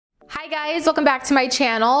Hi guys, welcome back to my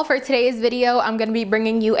channel. For today's video, I'm going to be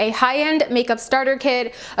bringing you a high-end makeup starter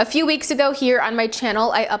kit. A few weeks ago here on my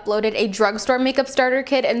channel, I uploaded a drugstore makeup starter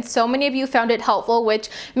kit and so many of you found it helpful, which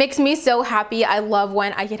makes me so happy. I love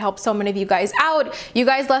when I can help so many of you guys out. You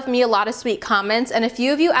guys left me a lot of sweet comments and a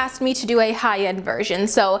few of you asked me to do a high-end version.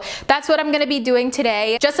 So that's what I'm going to be doing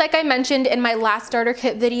today. Just like I mentioned in my last starter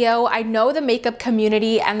kit video, I know the makeup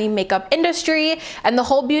community and the makeup industry and the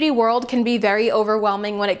whole beauty world can be very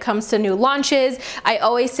overwhelming when it comes to new launches. I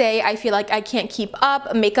always say I feel like I can't keep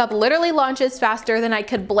up. Makeup literally launches faster than I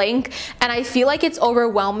could blink, and I feel like it's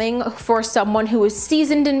overwhelming for someone who is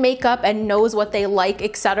seasoned in makeup and knows what they like,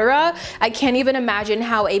 etc. I can't even imagine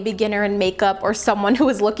how a beginner in makeup or someone who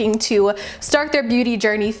is looking to start their beauty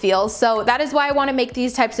journey feels. So that is why I want to make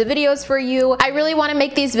these types of videos for you. I really want to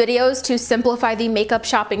make these videos to simplify the makeup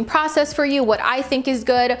shopping process for you, what I think is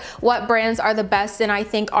good, what brands are the best and I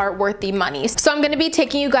think are worth the money. So I'm going to be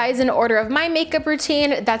taking you guys in order of my makeup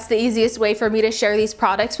routine. That's the easiest way for me to share these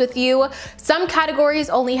products with you. Some categories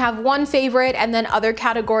only have one favorite and then other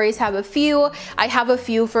categories have a few. I have a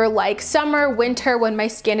few for like summer, winter, when my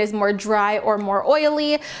skin is more dry or more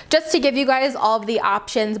oily, just to give you guys all of the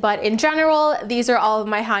options. But in general, these are all of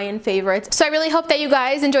my high-end favorites. So I really hope that you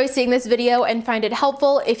guys enjoy seeing this video and find it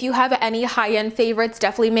helpful. If you have any high-end favorites,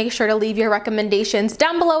 definitely make sure to leave your recommendations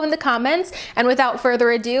down below in the comments. And without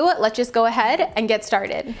further ado, let's just go ahead and get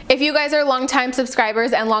started. If you guys are longtime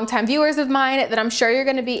subscribers and longtime viewers of mine, then I'm sure you're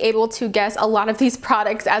going to be able to guess a lot of these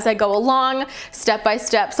products as I go along, step by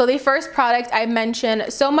step. So the first product I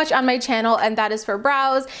mention so much on my channel, and that is for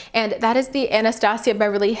brows, and that is the Anastasia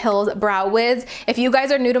Beverly Hills Brow Wiz. If you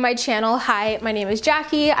guys are new to my channel, hi, my name is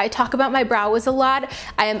Jackie. I talk about my brow wiz a lot.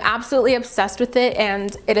 I am absolutely obsessed with it,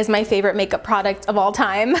 and it is my favorite makeup product of all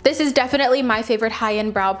time. This is definitely my favorite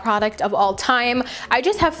high-end brow product of all time. I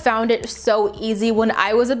just have found it so easy. When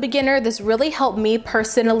I was a beginner, this really helped me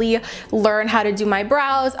personally learn how to do my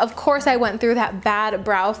brows. Of course, I went through that bad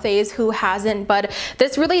brow phase, who hasn't, but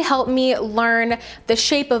this really helped me learn the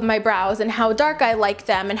shape of my brows and how dark I like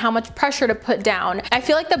them and how much pressure to put down. I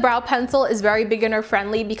feel like the brow pencil is very beginner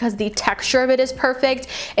friendly because the texture of it is perfect.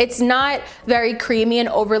 It's not very creamy and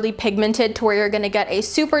overly pigmented to where you're gonna get a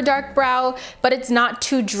super dark brow, but it's not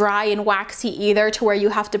too dry and waxy either to where you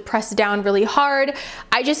have to press down really hard.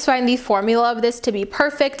 I just find the formula of this to be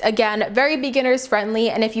perfect. Again, very beginners friendly,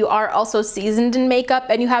 and if you are also seasoned in makeup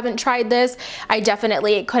and you haven't tried this, I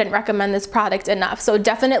definitely couldn't recommend this product enough. So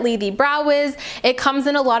definitely the Brow Wiz. It comes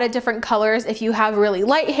in a lot of different colors. If you have really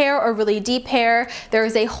light hair or really deep hair, there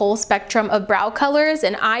is a whole spectrum of brow colors,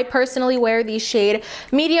 and I personally wear the shade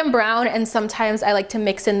medium brown, and sometimes I like to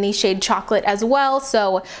mix in the shade chocolate as well.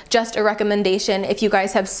 So just a recommendation if you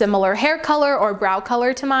guys have similar hair color or brow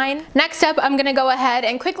color to mine. Next up, I'm gonna go ahead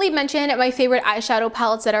and quickly mention my favorite eyeshadow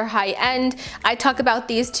palettes that are high-end. I talk about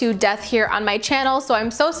these to death here on my channel, so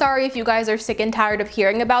I'm so sorry if you guys are sick and tired of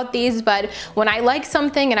hearing about these, but when I like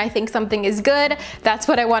something and I think something is good, that's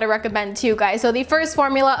what I want to recommend to you guys. So the first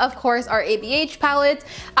formula, of course, are ABH palettes.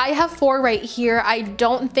 I have 4 right here. I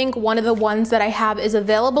don't think one of the ones that I have is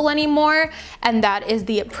available anymore, and that is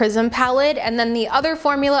the Prism palette. And then the other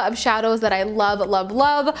formula of shadows that I love, love,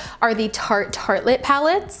 love are the Tartelette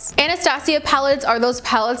palettes. Anastasia palettes are those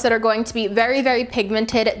palettes that are going to be very, very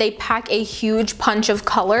pigmented. They pack a huge punch of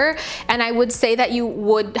color, and I would say that you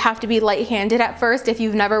would have to be light-handed at first if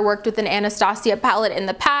you've never worked with an Anastasia palette in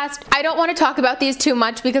the past. I don't want to talk about these too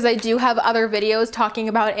much because I do have other videos talking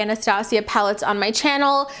about Anastasia palettes on my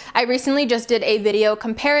channel. I recently just did a video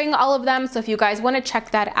comparing all of them, so if you guys want to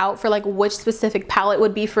check that out for like which specific palette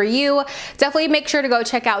would be for you, definitely make sure to go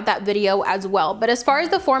check out that video as well. But as far as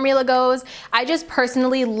the formula goes, I just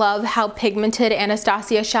personally love how pigmented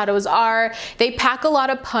Anastasia shadows are. They pack a lot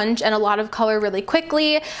of punch and a lot of color really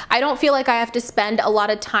quickly. I don't feel like I have to spend a lot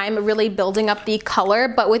of time really building up the color,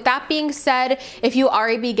 but with that being said, if you are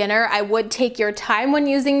a beginner, I would take your time when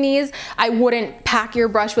using these. I wouldn't pack your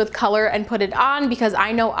brush with color and put it on, because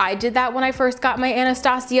I know I did that when I first got my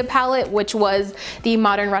Anastasia palette, which was the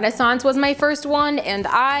Modern Renaissance was my first one, and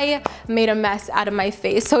I made a mess out of my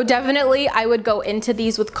face. So definitely I would go into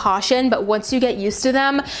these with caution, but once you get used to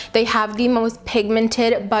them, they have the most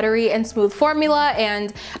pigmented, buttery, and smooth formula,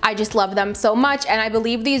 and I just love them so much. And I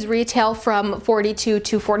believe these retail from $42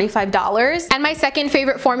 to $45. And my second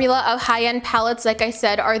favorite formula of high-end palettes, like I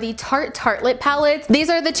said, are the Tartelette palettes. These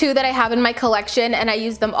are the 2 that I have in my collection, and I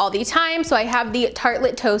use them all the time. So I have the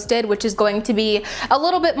Tartelette Toasted, which is going to be a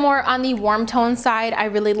little bit more on the warm tone side. I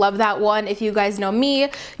really love that one. If you guys know me,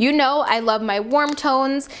 you know I love my warm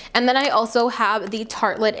tones. And then I also have the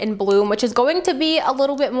Tartelette in Bloom, which is going to be a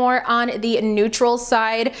little bit more on the neutral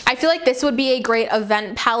side. I feel like this would be a great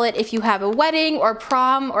event palette if you have a wedding or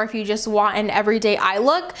prom, or if you just want an everyday eye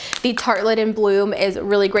look, the Tartelette in Bloom is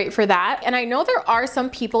really great for that. And I know there are some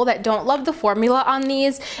people that don't love the formula on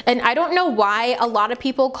these, and I don't know why. A lot of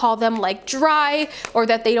people call them like dry or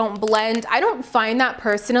that they don't blend. I don't find that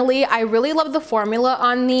personally. I really love the formula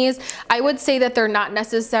on these. I would say that they're not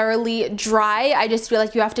necessarily dry. I just feel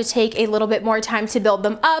like you have to take a little bit more time to build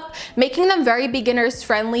them up, making them very beginners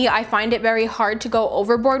friendly. I find it very hard to go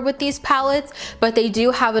overboard with these palettes, but they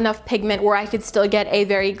do have enough pigment where I could still get a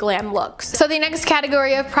very glam look. So the next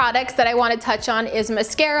category of products that I want to touch on is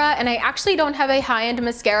mascara, and I actually don't have a high-end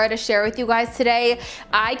mascara to share with you guys today.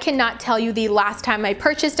 I cannot tell you the last time I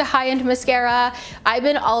purchased a high-end mascara. I've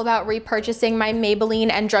been all about repurchasing my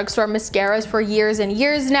Maybelline and drugstore mascaras for years and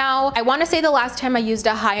years now. I want to say the last time I used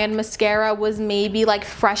a high-end mascara was maybe like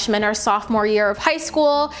freshman or sophomore year of high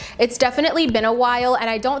school. It's definitely been a while, and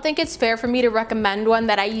I don't think it's fair for me to recommend one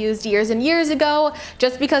that I used years and years ago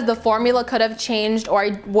just because the formula could have changed or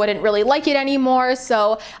I wouldn't really like it anymore.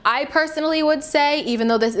 So I personally would say, even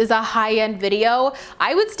though this is a high-end video,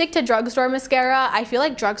 I would stick to drugstore mascara. I feel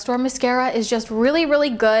like drugstore mascara is just really, really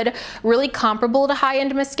good, really comparable to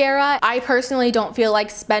high-end mascara. I personally don't feel like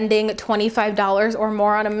spending $25 or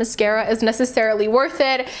more on a mascara is necessarily worth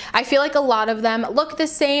it. I feel like a lot of them look the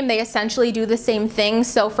same. They essentially do the same thing.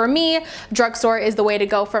 So for me, drugstore is the way to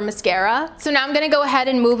go for mascara. So now I'm gonna go ahead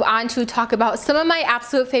and move on to talk about some of my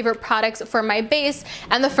absolute favorite products for my base.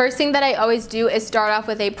 And the first thing that I always do is start off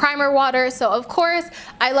with a primer water. So of course,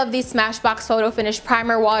 I love the Smashbox Photo Finish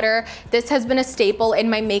Primer Water. This has been a staple in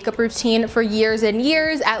my makeup routine for years and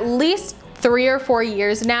years, at least 3 or 4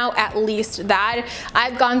 years now, at least that.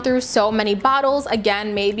 I've gone through so many bottles,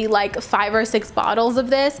 again, maybe like 5 or 6 bottles of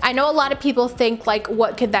this. I know a lot of people think like,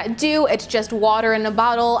 what could that do? It's just water in a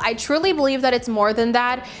bottle. I truly believe that it's more than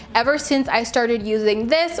that. Ever since I started using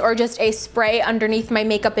this, or just a spray underneath my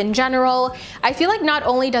makeup in general, I feel like not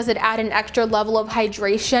only does it add an extra level of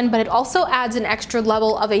hydration, but it also adds an extra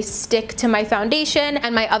level of a stick to my foundation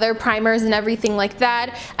and my other primers and everything like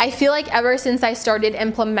that. I feel like ever since I started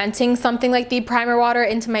implementing something like the primer water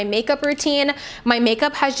into my makeup routine, my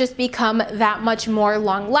makeup has just become that much more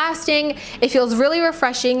long lasting. It feels really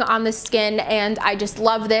refreshing on the skin, and I just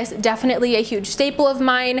love this. Definitely a huge staple of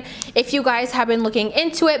mine. If you guys have been looking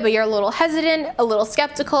into it but you're a little hesitant, a little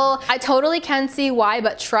skeptical, I totally can see why,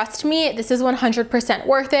 but trust me, this is 100%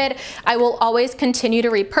 worth it. I will always continue to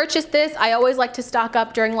repurchase this. I always like to stock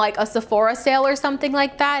up during like a Sephora sale or something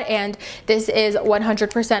like that, and this is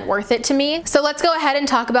 100% worth it to me. So let's go ahead and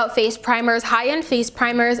talk about face primers. High-end face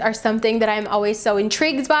primers are something that I'm always so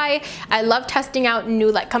intrigued by. I love testing out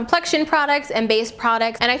new like complexion products and base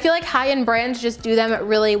products, and I feel like high-end brands just do them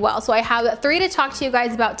really well. So I have 3 to talk to you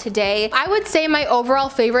guys about today. I would say my overall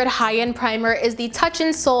favorite high-end primer is the Touch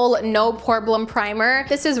in Sol No Problem Primer.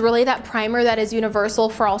 This is really that primer that is universal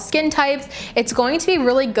for all skin types. It's going to be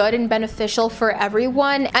really good and beneficial for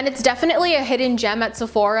everyone, and it's definitely a hidden gem at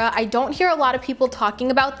Sephora. I don't hear a lot of people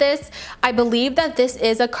talking about this. I believe that this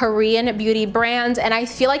is a Korean beauty brand, and I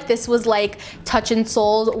feel like this was like Touch in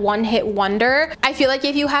Sol's one-hit wonder. I feel like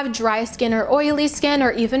if you have dry skin or oily skin,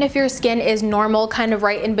 or even if your skin is normal, kind of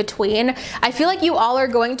right in between, I feel like you all are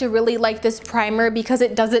going to really like this primer because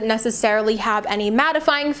it doesn't necessarily have any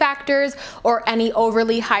mattifying factors or any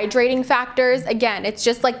overly hydrating factors. Again, it's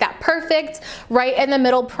just like that perfect right in the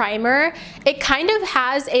middle primer. It kind of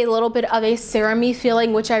has a little bit of a serum-y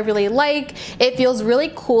feeling, which I really like. It feels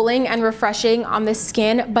really cooling and refreshing on the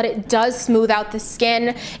skin, but it does smooth out the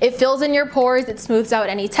skin. It fills in your pores, it smooths out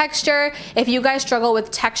any texture. If you guys struggle with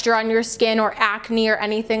texture on your skin or acne or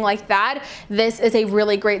anything like that, this is a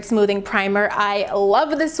really great smoothing primer. I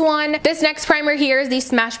love this one. This next primer here is the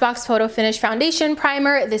Smashbox Photo Finish Foundation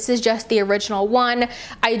Primer. This is just the original one.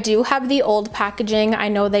 I do have the old packaging. I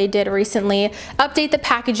know they did recently update the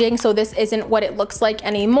packaging, so this isn't what it looks like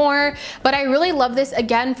anymore, but I really love this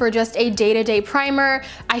again for just a day-to-day primer.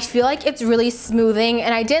 I feel like it's really smoothing,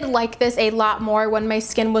 and I did like this a lot more when my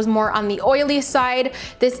skin was more on the oily side.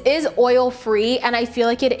 This is oil free, and I feel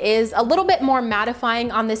like it is a little bit more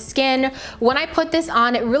mattifying on the skin. When I put this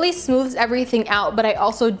on, it really smooths everything out, but I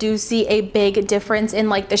also do see a big difference in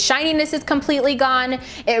like the shininess is completely gone.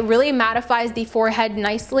 It really mattifies the forehead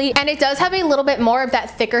nicely, and it does have a little bit more of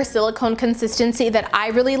that thicker silicone consistency that I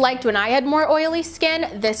really liked when I had more oily skin.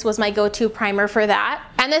 This was my go-to primer for that.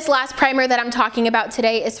 And this last primer that I'm talking about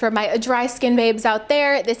today is for my dry skin babes out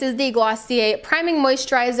there. This is is the Glossier Priming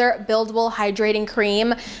Moisturizer Buildable Hydrating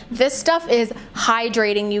Cream. This stuff is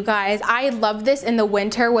hydrating, you guys. I love this in the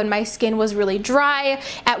winter when my skin was really dry.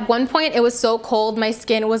 At one point, it was so cold, my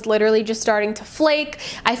skin was literally just starting to flake.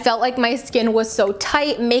 I felt like my skin was so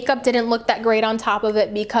tight. Makeup didn't look that great on top of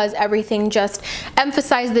it because everything just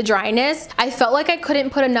emphasized the dryness. I felt like I couldn't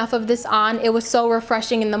put enough of this on. It was so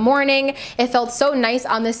refreshing in the morning. It felt so nice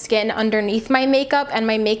on the skin underneath my makeup, and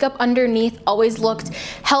my makeup underneath always looked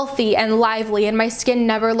healthy and lively, and my skin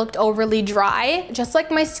never looked overly dry. Just like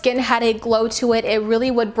my skin had a glow to it, it really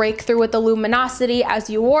would break through with the luminosity as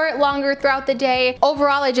you wore it longer throughout the day.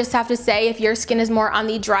 Overall, I just have to say, if your skin is more on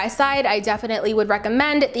the dry side, I definitely would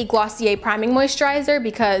recommend the Glossier Priming Moisturizer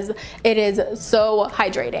because it is so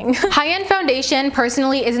hydrating. High-end foundation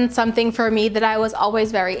personally isn't something for me that I was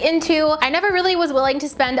always very into. I never really was willing to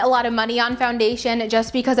spend a lot of money on foundation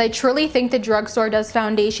just because I truly think the drugstore does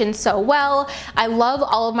foundation so well. I love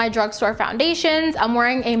all of my drugstore foundations. I'm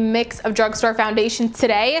wearing a mix of drugstore foundations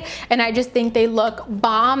today, and I just think they look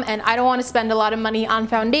bomb, and I don't want to spend a lot of money on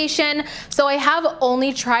foundation. So I have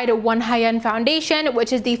only tried one high-end foundation,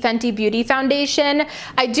 which is the Fenty Beauty foundation.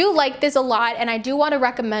 I do like this a lot, and I do want to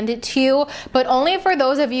recommend it to you, but only for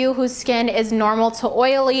those of you whose skin is normal to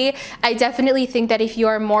oily. I definitely think that if you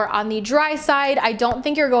are more on the dry side, I don't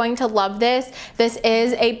think you're going to love this. This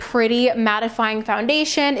is a pretty mattifying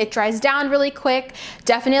foundation. It dries down really quick,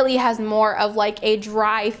 definitely has more of like a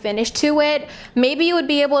dry finish to it. Maybe you would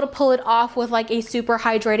be able to pull it off with like a super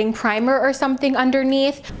hydrating primer or something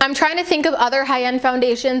underneath. I'm trying to think of other high-end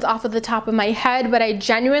foundations off of the top of my head, but I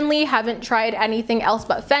genuinely haven't tried anything else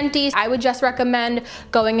but Fenty. I would just recommend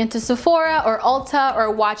going into Sephora or Ulta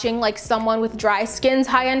or watching like someone with dry skin's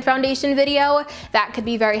high-end foundation video. That could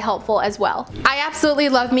be very helpful as well. I absolutely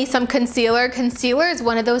love me some concealer. Concealer is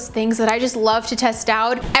one of those things that I just love to test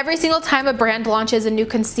out. Every single time a brand launches a new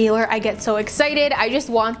concealer, I get so excited. I just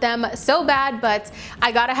want them so bad, but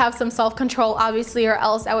I gotta have some self-control obviously, or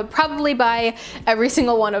else I would probably buy every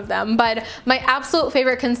single one of them. But my absolute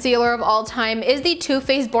favorite concealer of all time is the Too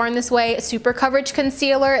Faced Born This Way Super Coverage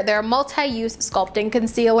Concealer. They're a multi-use sculpting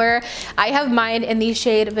concealer. I have mine in the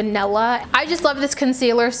shade Vanilla. I just love this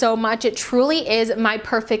concealer so much. It truly is my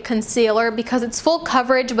perfect concealer because it's full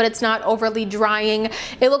coverage, but it's not overly drying.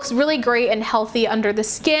 It looks really great and healthy under the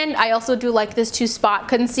skin. I also do like this to spot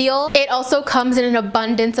conceal. It also comes in an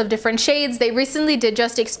abundance of different shades. They recently did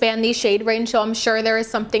just expand the shade range, so I'm sure there is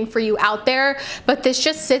something for you out there, but this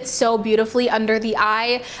just sits so beautifully under the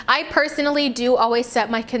eye. I personally do always set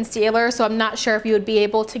my concealer, so I'm not sure if you would be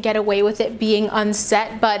able to get away with it being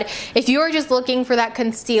unset, but if you are just looking for that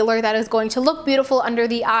concealer that is going to look beautiful under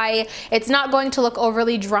the eye, it's not going to look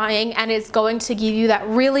overly drying, and it's going to give you that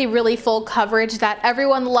really full coverage that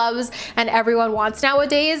everyone loves and everyone wants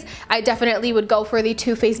nowadays, I definitely would go for the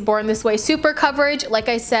Too Faced Born This Way Super Coverage. Like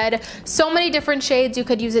I said, so many different shades. You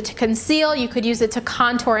could use it to conceal, you could use it to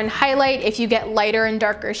contour and highlight if you get lighter and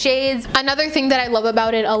darker shades. Another thing that I love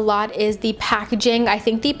about it a lot is the packaging. I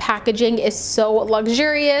think the packaging is so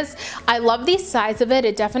luxurious. I love the size of it.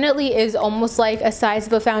 It definitely is almost like a size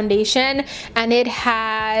of a foundation, and it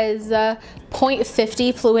has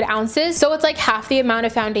 0.50 fluid ounces, so it's like half the amount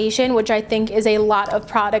of foundation, which I think is a lot of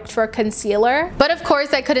product for concealer. But of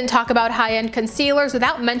course, I couldn't talk about high-end concealers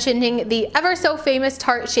without mentioning the ever so famous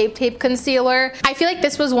Tarte Shape Tape Concealer. I feel like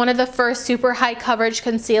this was one of the first super high coverage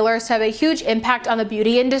concealers to have a huge impact on the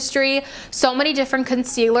beauty industry. So many different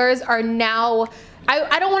concealers are now,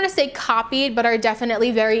 I don't want to say copied, but are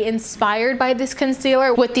definitely very inspired by this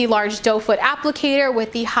concealer with the large doe foot applicator,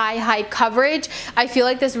 with the high coverage. I feel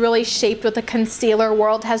like this really shaped what the concealer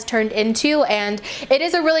world has turned into, and it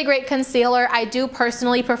is a really great concealer. I do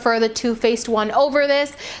personally prefer the Too Faced one over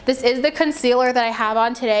this. This is the concealer that I have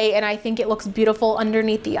on today, and I think it looks beautiful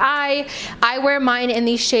underneath the eye. I wear mine in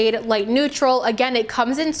the shade Light Neutral. Again, it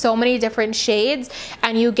comes in so many different shades,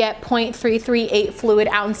 and you get 0.338 fluid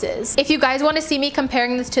ounces. If you guys want to see me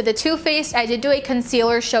comparing this to the Too Faced, I did do a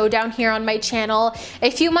concealer showdown here on my channel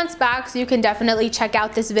a few months back, so you can definitely check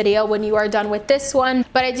out this video when you are done with this one.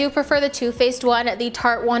 But I do prefer the Too Faced one. The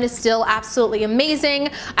Tarte one is still absolutely amazing.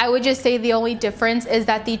 I would just say the only difference is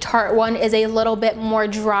that the Tarte one is a little bit more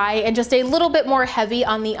dry and just a little bit more heavy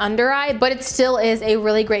on the under eye, but it still is a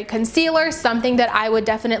really great concealer, something that I would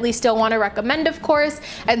definitely still want to recommend, of course,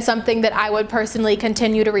 and something that I would personally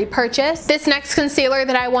continue to repurchase. This next concealer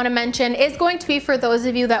that I want to mention is going to be for those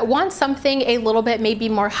of you that want something a little bit maybe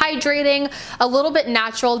more hydrating, a little bit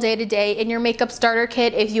natural day to day in your makeup starter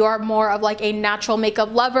kit. If you are more of like a natural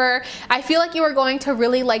makeup lover, I feel like you are going to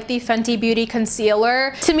really like the Fenty Beauty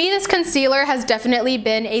concealer. To me, this concealer has definitely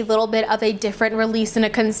been a little bit of a different release in a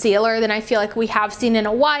concealer than I feel like we have seen in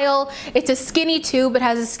a while. It's a skinny tube, it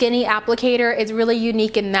has a skinny applicator. It's really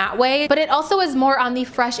unique in that way, but it also is more on the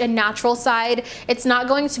fresh and natural side. It's not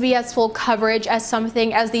going to be as full coverage as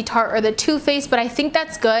something as the Tarte or the Too Faced, but I think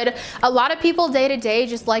that's good. A lot of people day to day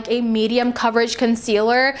just like a medium coverage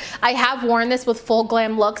concealer. I have worn this with full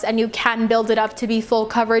glam looks and you can build it up to be full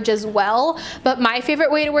coverage as well, but my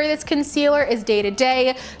favorite way to wear this concealer is day to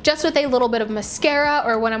day, just with a little bit of mascara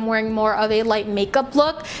or when I'm wearing more of a light makeup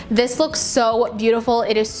look. This looks so beautiful.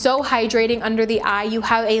 It is so hydrating under the eye. You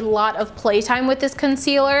have a lot of playtime with this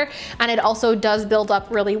concealer and it also does build up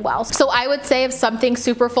really well. So I would say if something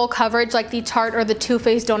super full coverage like the Tarte or the Too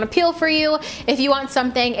Faced don't appeal for you, if you want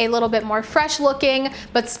something a little bit more fresh looking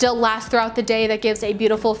but still lasts throughout the day that gives a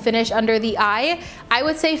beautiful finish under the eye, I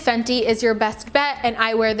would say Fenty is your best bet, and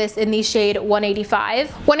I wear this in the shade 185.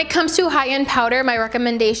 When it comes to high-end powder, my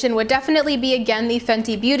recommendation would definitely be again the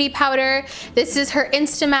Fenty Beauty powder. This is her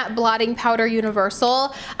Instamatte Blotting Powder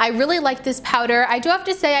Universal. I really like this powder. I do have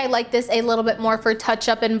to say I like this a little bit more for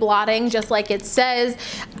touch-up and blotting, just like it says.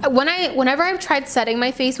 Whenever I've tried setting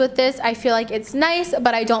my face with this, I feel like it's nice,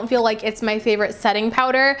 but I don't feel like it's my favorite setting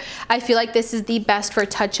powder. I feel like this is the best for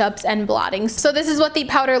touch-ups and blotting. So this is what the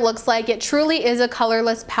powder looks like. It truly is a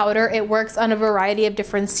colorless powder. It works on a variety of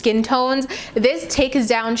different skin tones. This takes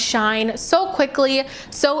down shine so quickly,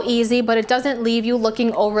 so easy, but it doesn't leave you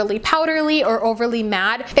looking overly powdery or overly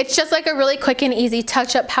matte. It's just like a really quick and easy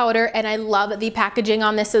touch-up powder, and I love the packaging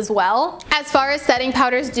on this as well. As far as setting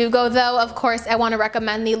powders do go though, of course, I want to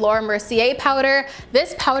recommend the Laura Mercier powder.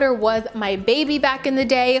 This powder was my baby back in the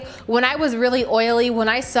day when I was really oily, when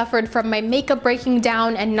I suffered from my makeup breaking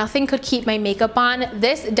down and nothing could keep my makeup on.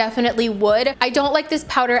 This definitely would. I don't like this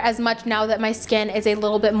powder as much now that my skin is a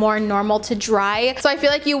little bit more normal to dry, so I feel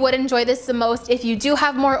like you would enjoy this the most if you do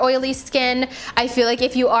have more oily skin. I feel like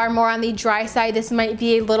if you are more on the dry side, this might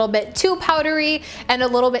be a little bit too powdery and a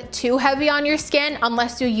little bit too heavy on your skin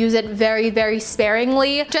unless you use it very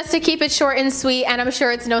sparingly. Just to keep it short and sweet, and I'm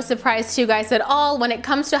sure it's no surprise to you guys at all, when it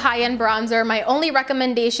comes to high-end bronzer, my only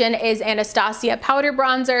recommendation is Anastasia powder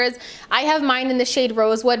bronzers. I have mine in the shade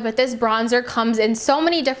Rosewood, but this bronzer comes in so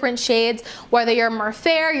many different shades, whether you're more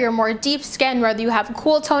fair, you're more deep skin, whether you have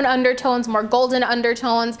cool tone undertones, more golden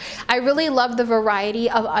undertones. I really love the variety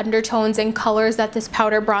of undertones and colors that this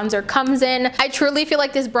powder bronzer comes in. I truly feel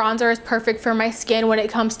like this bronzer is perfect for my skin when it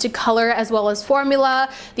comes to color as well as formula.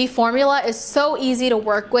 The formula is so easy to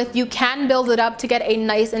work with. You can build it up to get a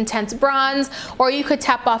nice intense bronze, or you could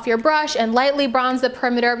tap off your brush and lightly bronze the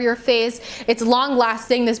perimeter of your face. It's long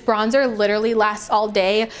lasting. This bronzer literally lasts all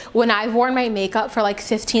day. When I've worn my makeup for like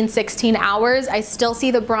 15-16 hours, I still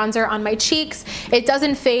see the bronzer on my cheeks. It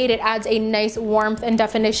doesn't fade. It adds a nice warmth and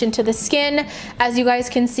definition to the skin. As you guys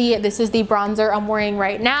can see, this is the bronzer I'm wearing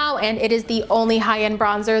right now, and it is the only high-end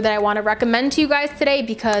bronzer that I want to recommend to you guys today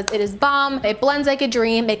because it is bomb. It blends like a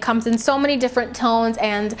dream. It comes in so many different tones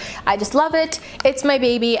and I just love it. It's my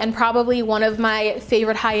baby and probably one of my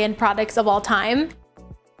favorite high-end products of all time.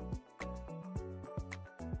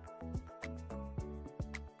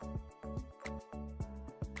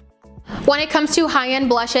 When it comes to high-end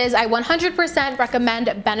blushes, I 100%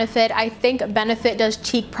 recommend Benefit. I think Benefit does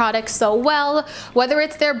cheek products so well, whether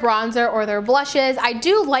it's their bronzer or their blushes. I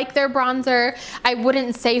do like their bronzer. I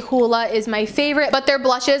wouldn't say Hoola is my favorite, but their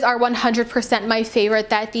blushes are 100% my favorite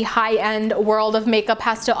that the high-end world of makeup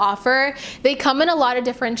has to offer. They come in a lot of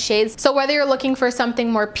different shades, so whether you're looking for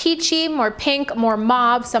something more peachy, more pink, more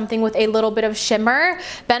mauve, something with a little bit of shimmer,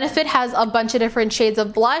 Benefit has a bunch of different shades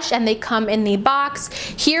of blush and they come in the box.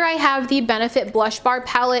 Here I have the Benefit Blush Bar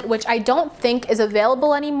palette, which I don't think is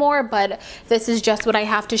available anymore, but this is just what I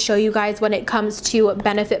have to show you guys when it comes to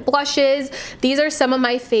Benefit blushes. These are some of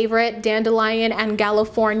my favorite. Dandelion and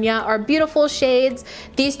California are beautiful shades.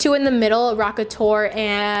 These two in the middle, Rockateur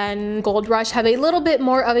and Gold Rush, have a little bit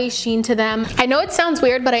more of a sheen to them. I know it sounds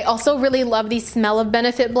weird, but I also really love the smell of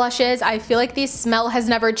Benefit blushes. I feel like the smell has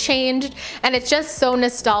never changed, and it's just so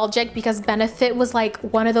nostalgic because Benefit was like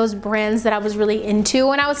one of those brands that I was really into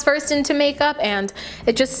when I was first into makeup, and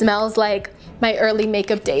it just smells like my early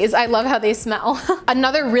makeup days. I love how they smell.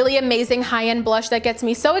 Another really amazing high-end blush that gets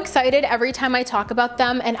me so excited every time I talk about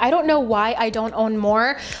them, and I don't know why I don't own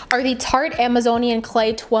more, are the Tarte Amazonian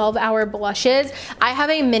Clay 12-Hour Blushes. I have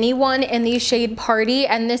a mini one in the shade Party,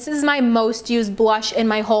 and this is my most used blush in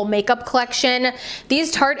my whole makeup collection.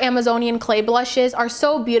 These Tarte Amazonian Clay blushes are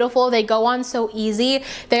so beautiful. They go on so easy.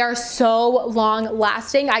 They are so long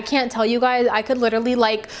lasting. I can't tell you guys, I could literally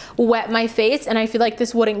like wet my face and I feel like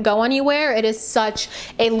this wouldn't go anywhere. It is such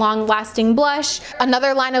a long lasting blush.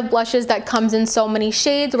 Another line of blushes that comes in so many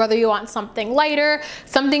shades, whether you want something lighter,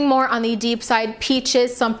 something more on the deep side,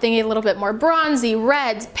 peaches, something a little bit more bronzy,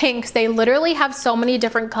 reds, pinks. They literally have so many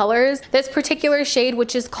different colors. This particular shade,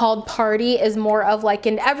 which is called Party, is more of like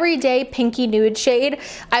an everyday pinky nude shade.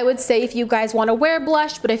 I would say if you guys want to wear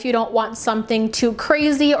blush, but if you don't want something too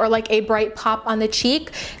crazy or like a bright pop on the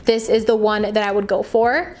cheek, this is the one that I would go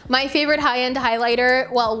for. My favorite high-end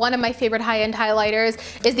highlighter, well, one of my favorite high-end highlighters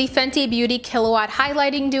is the Fenty Beauty Killawatt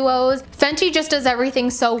Highlighting Duos. Fenty just does everything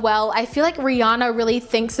so well. I feel like Rihanna really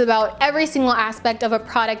thinks about every single aspect of a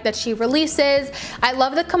product that she releases. I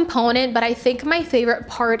love the component, but I think my favorite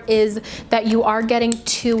part is that you are getting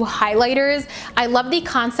two highlighters. I love the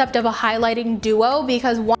concept of a highlighting duo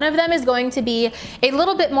because one of them is going to be a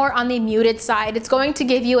little bit more on the muted side. It's going to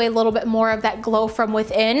give you a little bit more of that glow from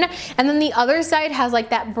within, and then the other side has like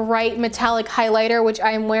that bright metallic highlighter, which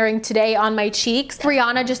I am wearing today on my cheeks.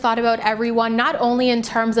 Rihanna just thought about everyone, not only in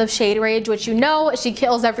terms of shade range, which you know she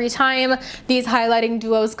kills every time. These highlighting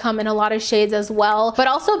duos come in a lot of shades as well, but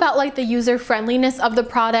also about like the user friendliness of the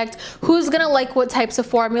product, who's gonna like what types of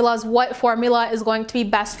formulas, what formula is going to be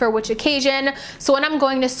best for which occasion. So when I'm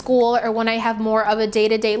going to school or when I have more of a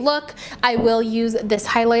day-to-day look, I will use this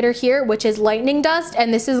highlighter here, which is Lightning Dust,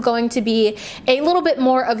 and this is going to be a little bit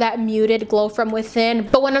more of that muted glow from within.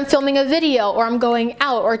 But when I'm filming a video or I'm going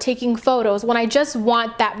out or taking photos, when I just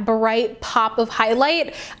want that bright pop of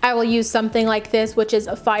highlight, I will use something like this, which is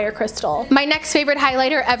a Fire Crystal. My next favorite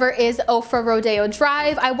highlighter ever is Ofra Rodeo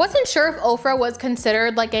Drive. I wasn't sure if Ofra was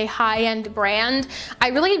considered like a high-end brand. I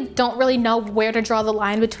really don't know where to draw the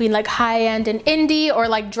line between like high-end and indie or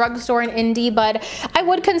like drugstore and indie, but I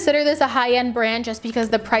would consider this a high-end brand just because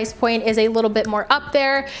the price point is a little bit more up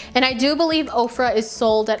there, and I do believe Ofra is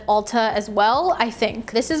sold at Ulta as well, I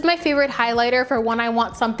think. This is my favorite highlighter for when I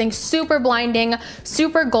want something super blinding,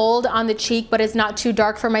 super gold on the cheek, but it's not too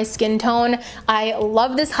dark for my skin tone. I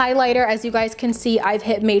love this highlighter. As you guys can see, I've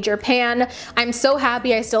hit major pan. I'm so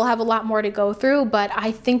happy. I still have a lot more to go through, but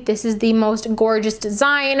I think this is the most gorgeous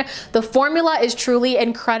design. The formula is truly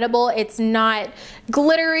incredible. It's not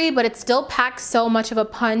glittery, but it still packs so much of a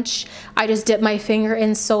punch. I just dip my finger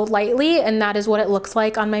in so lightly, and that is what it looks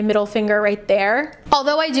like on my middle finger right there.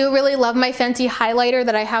 Although I do really love my Fenty highlighter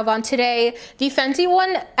that I have on today, the Fenty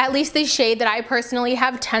one, at least the shade that I personally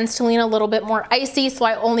have, tends to lean a little bit more icy, so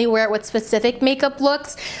I only wear it with specific makeup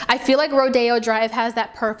looks. I feel like Rodeo Drive has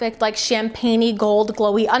that perfect like champagne-y gold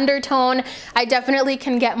glowy undertone. I definitely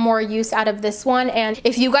can get more use out of this one, and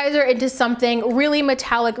if you guys are into something really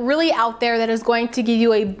metallic, really out there that is going to give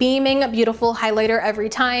you a beaming, beautiful highlighter every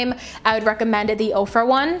time, I would recommend the Ofra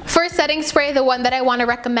one. For setting spray, the one that I want to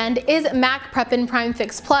recommend is MAC Prep and Prime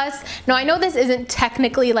Fix Plus. Now I know this isn't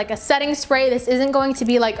technically like a setting spray, this isn't going to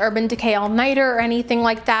be like Urban Decay All Nighter or anything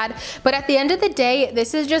like that, but at the end of the day,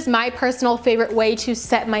 this is just my personal favorite way to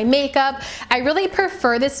set my makeup. I really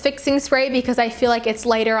prefer this fixing spray because I feel like it's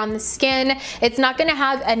lighter on the skin. It's not going to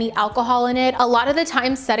have any alcohol in it. A lot of the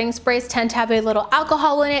time setting sprays tend to have a little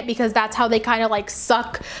alcohol in it because that's how they kind of like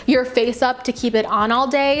suck your face up to keep it on all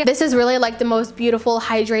day. This is really like the most beautiful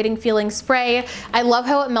hydrating feeling spray. I love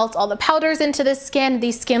how it melts all the powders into the skin.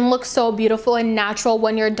 The skin looks so beautiful and natural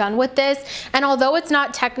when you're done with this, and although it's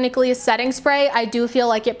not technically a setting spray, I do feel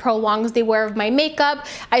like it prolongs the wear of my makeup.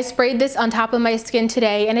 I sprayed this on top of my skin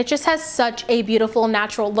today and it just has such a beautiful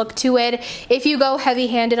natural look to it. If you go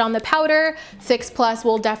heavy-handed on the powder, Fix Plus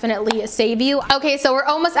will definitely save you. Okay, so we're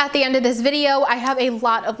almost at the end of this video. I have a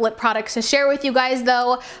lot of lip products to share with you guys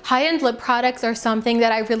though. High-end lip products are something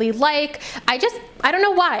that I really like. I don't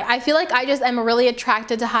know why. I feel like I just am really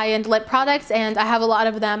attracted to high-end lip products, and I have a lot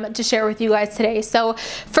of them to share with you guys today. So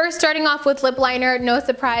first, starting off with lip liner, no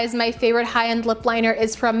surprise, my favorite high-end lip liner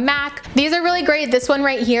is from MAC. These are really great. This one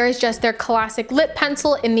right here is just their classic lip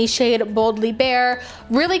pencil in the shade Boldly Bare.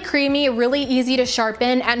 Really creamy, really easy to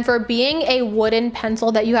sharpen, and for being a wooden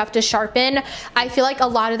pencil that you have to sharpen, I feel like a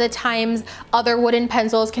lot of the times other wooden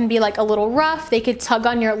pencils can be like a little rough. They could tug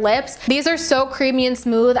on your lips. These are so creamy and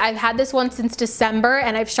smooth. I've had this one since December, December,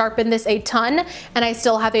 and I've sharpened this a ton, and I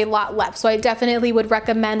still have a lot left. So I definitely would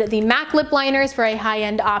recommend the MAC lip liners for a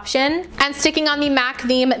high-end option. And sticking on the MAC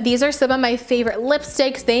theme, these are some of my favorite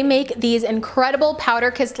lipsticks. They make these incredible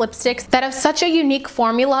powder kiss lipsticks that have such a unique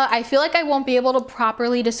formula. I feel like I won't be able to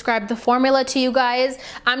properly describe the formula to you guys.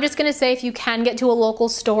 I'm just gonna say, if you can get to a local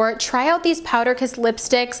store, try out these powder kiss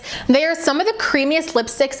lipsticks. They are some of the creamiest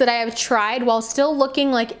lipsticks that I have tried while still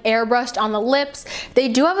looking like airbrushed on the lips. They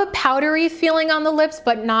do have a powdery feeling on the lips,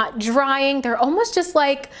 but not drying. They're almost just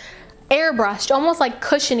like airbrushed, almost like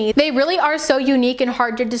cushiony. They really are so unique and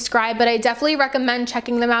hard to describe, but I definitely recommend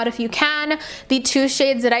checking them out if you can. The two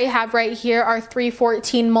shades that I have right here are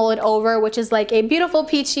 314 Mull It Over, which is like a beautiful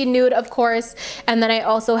peachy nude, of course, and then I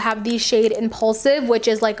also have the shade Impulsive, which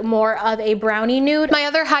is like more of a brownie nude. My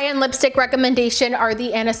other high-end lipstick recommendation are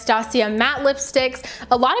the Anastasia matte lipsticks.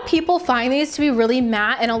 A lot of people find these to be really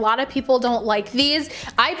matte, and a lot of people don't like these.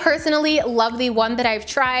 I personally love the one that I've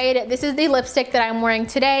tried. This is the lipstick that I'm wearing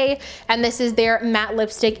today, and this is their matte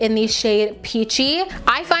lipstick in the shade Peachy.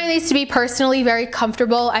 I find these to be personally very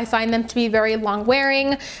comfortable. I find them to be very long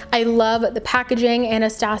wearing. I love the packaging.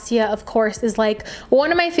 Anastasia, of course, is like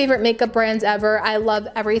one of my favorite makeup brands ever. I love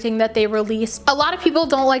everything that they release. A lot of people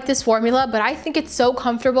don't like this formula, but I think it's so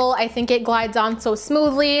comfortable. I think it glides on so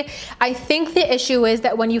smoothly. I think the issue is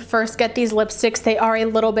that when you first get these lipsticks, they are a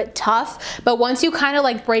little bit tough, but once you kind of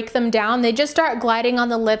like break them down, they just start gliding on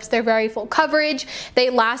the lips. They're very full coverage. They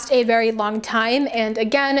last a very long time, and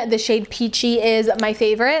again, the shade Peachy is my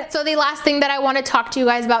favorite. So the last thing that I want to talk to you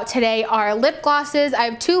guys about today are lip glosses. I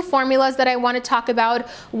have two formulas that I want to talk about,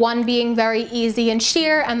 one being very easy and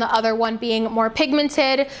sheer and the other one being more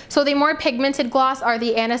pigmented. So the more pigmented gloss are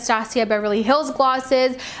the Anastasia Beverly Hills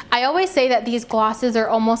glosses. I always say that these glosses are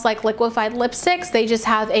almost like liquefied lipsticks. They just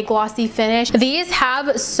have a glossy finish. These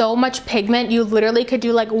have so much pigment, you literally could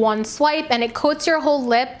do like one swipe and it coats your whole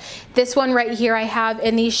lip. This one right here I have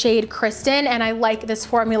in the shade Kristen, and I like this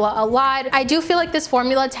formula a lot. I do feel like this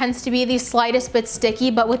formula tends to be the slightest bit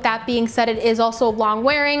sticky, but with that being said, it is also long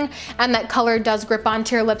wearing, and that color does grip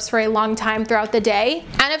onto your lips for a long time throughout the day.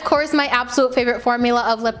 And of course, my absolute favorite formula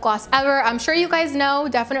of lip gloss ever. I'm sure you guys know.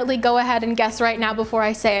 Definitely go ahead and guess right now before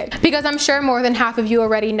I say it, because I'm sure more than half of you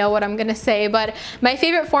already know what I'm gonna say, but my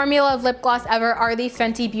favorite formula of lip gloss ever are the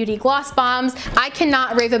Fenty Beauty Gloss Bombs. I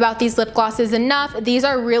cannot rave about these lip glosses enough. These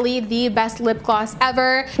are really the best lip gloss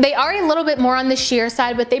ever. They are a little bit more on the sheer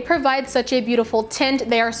side, but they provide such a beautiful tint.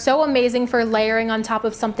 They are so amazing for layering on top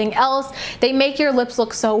of something else. They make your lips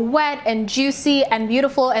look so wet and juicy and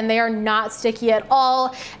beautiful, and they are not sticky at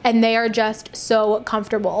all, and they are just so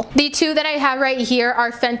comfortable. The two that I have right here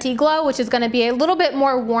are Fenty Glow, which is going to be a little bit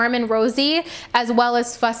more warm and rosy, as well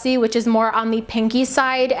as Fussy, which is more on the pinky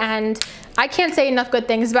side, and I can't say enough good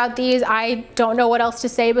things about these. I don't know what else to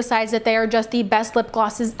say besides that they are just the best lip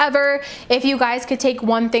glosses ever. If you guys could take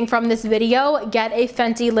one thing from this video, get a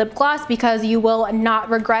Fenty lip gloss, because you will not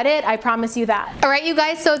regret it. I promise you that. Alright you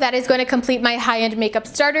guys, so that is going to complete my high-end makeup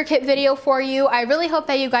starter kit video for you. I really hope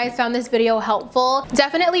that you guys found this video helpful.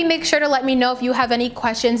 Definitely make sure to let me know if you have any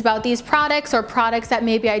questions about these products, or products that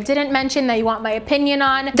maybe I didn't mention that you want my opinion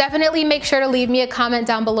on. Definitely make sure to leave me a comment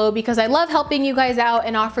down below, because I love helping you guys out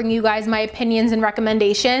and offering you guys my opinions and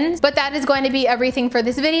recommendations. But that is going to be everything for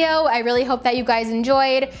this video. I really hope that you guys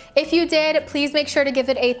enjoyed. If you did, please make sure to give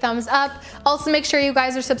it a thumbs up. Also make sure you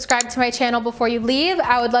guys are subscribed to my channel before you leave.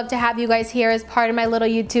 I would love to have you guys here as part of my little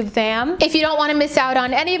YouTube fam. If you don't want to miss out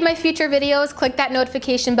on any of my future videos, click that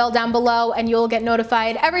notification bell down below and you'll get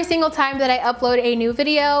notified every single time that I upload a new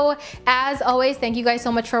video. As always, thank you guys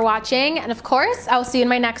so much for watching, and of course, I'll see you in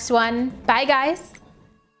my next one. Bye guys!